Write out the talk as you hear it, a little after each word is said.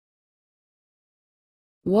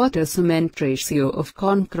Water-cement ratio of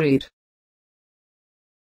concrete.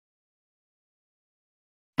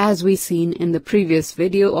 As we seen in the previous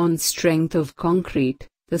video on strength of concrete,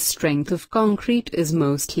 the strength of concrete is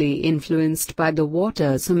mostly influenced by the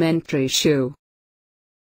water-cement ratio.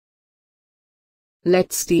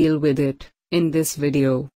 Let's deal with it in this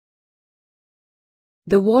video.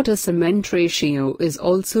 The water-cement ratio is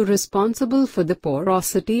also responsible for the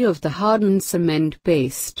porosity of the hardened cement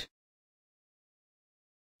paste.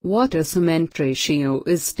 Water-cement ratio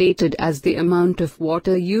is stated as the amount of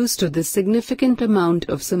water used to the significant amount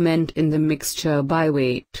of cement in the mixture by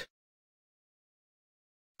weight.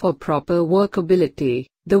 For proper workability,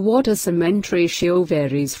 the water-cement ratio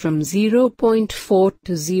varies from 0.4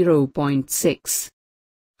 to 0.6.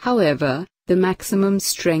 However, the maximum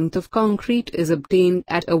strength of concrete is obtained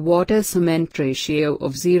at a water-cement ratio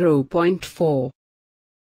of 0.4.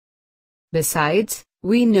 Besides,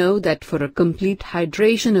 we know that for a complete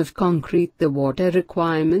hydration of concrete the water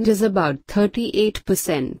requirement is about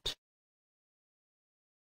 38%.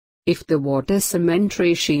 If the water-cement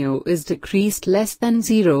ratio is decreased less than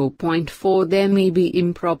 0.4, there may be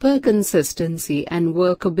improper consistency and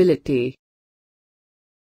workability.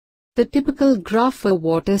 The typical graph for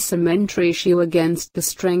water-cement ratio against the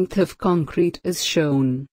strength of concrete is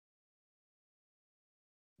shown.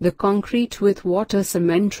 The concrete with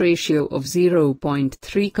water-cement ratio of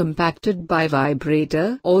 0.3 compacted by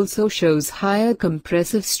vibrator also shows higher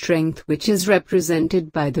compressive strength, which is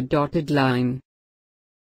represented by the dotted line.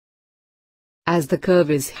 As the curve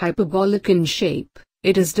is hyperbolic in shape,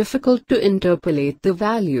 it is difficult to interpolate the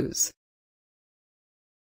values.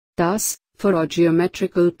 Thus, for a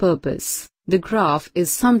geometrical purpose, the graph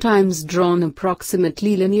is sometimes drawn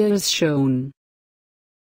approximately linear as shown.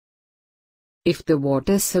 If the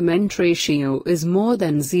water-cement ratio is more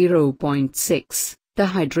than 0.6, the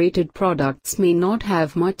hydrated products may not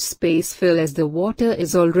have much space fill as the water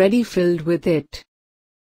is already filled with it.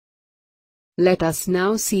 Let us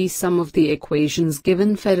now see some of the equations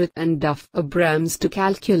given Feret and Duff Abrahams to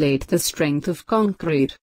calculate the strength of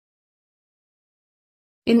concrete.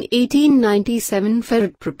 In 1897,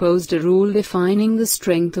 Feret proposed a rule defining the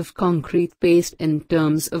strength of concrete paste in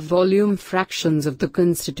terms of volume fractions of the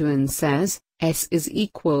constituents as S is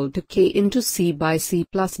equal to K into C by C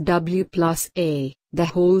plus W plus A, the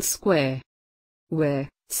whole square, where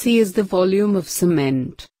C is the volume of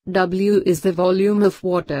cement, W is the volume of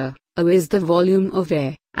water, O is the volume of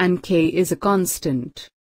air, and K is a constant.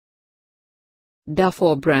 Duff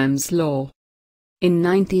Abraham's law. In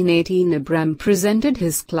 1918, Abraham presented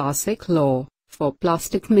his classic law for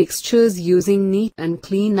plastic mixtures using neat and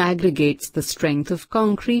clean aggregates. The strength of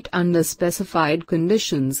concrete under specified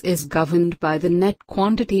conditions is governed by the net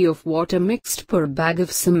quantity of water mixed per bag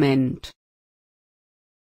of cement.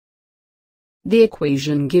 The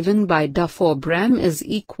equation given by Duff Abraham is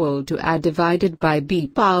equal to A divided by B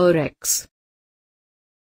power X,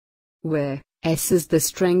 where S is the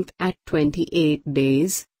strength at 28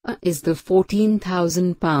 days, A is the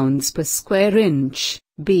 14,000 pounds per square inch,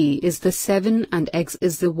 B is the 7 and X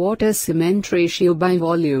is the water-cement ratio by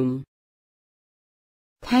volume.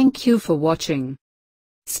 Thank you for watching.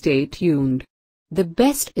 Stay tuned. The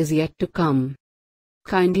best is yet to come.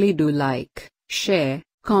 Kindly do like, share,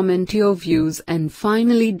 comment your views and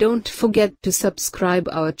finally don't forget to subscribe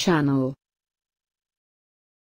our channel.